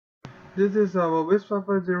This is our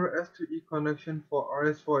WIZ550S2E connection for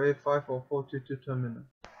RS485 or 422 terminal.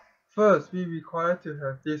 First, we require to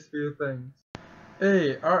have these few things.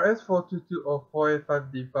 A. RS422 or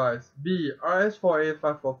 485 device. B.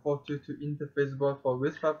 RS485 or 422 interface board for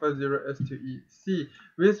WIZ550S2E. C.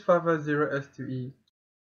 WIZ550S2E.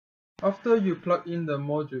 After you plug in the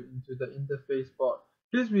module into the interface board,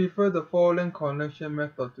 please refer the following connection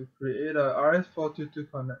method to create a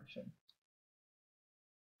RS422 connection.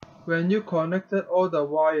 When you connected all the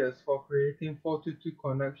wires for creating 422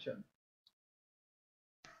 connection,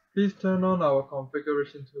 please turn on our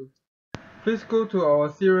configuration tool. Please go to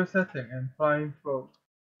our serial setting and prime flow.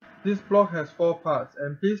 This block has 4 parts,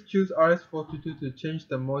 and please choose RS422 to change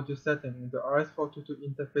the module setting in the RS422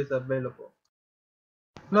 interface available.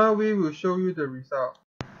 Now we will show you the result.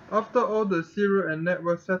 After all the serial and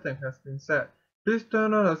network setting has been set, please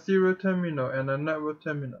turn on a serial terminal and a network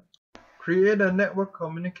terminal. Create a network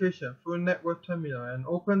communication through network terminal and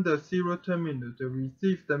open the serial terminal to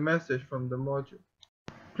receive the message from the module.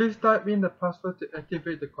 Please type in the password to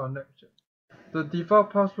activate the connection. The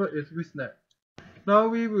default password is WIZnet. Now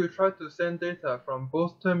we will try to send data from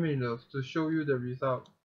both terminals to show you the result.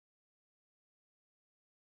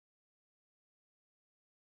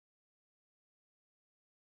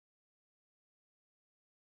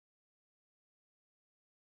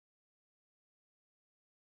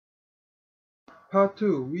 Part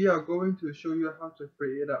 2, we are going to show you how to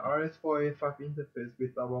create a RS485 interface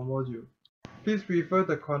with our module. Please refer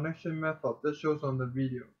the connection method that shows on the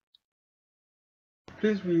video.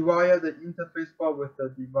 Please rewire the interface board with the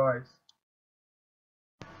device.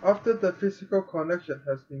 After the physical connection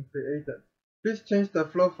has been created, please change the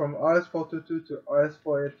flow from RS422 to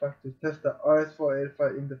RS485 to test the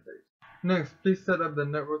RS485 interface. Next, please set up the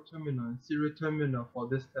network terminal and serial terminal for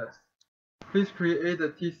this test. Please create a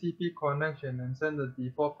TCP connection and send the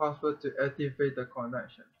default password to activate the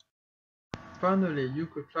connection. Finally, you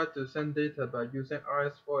could try to send data by using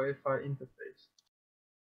RS485 interface.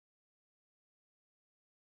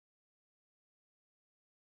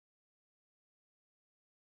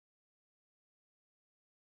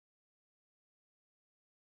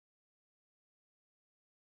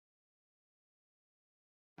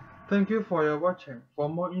 Thank you for your watching. For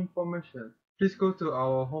more information, please go to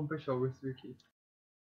our homepage of WIZWiki.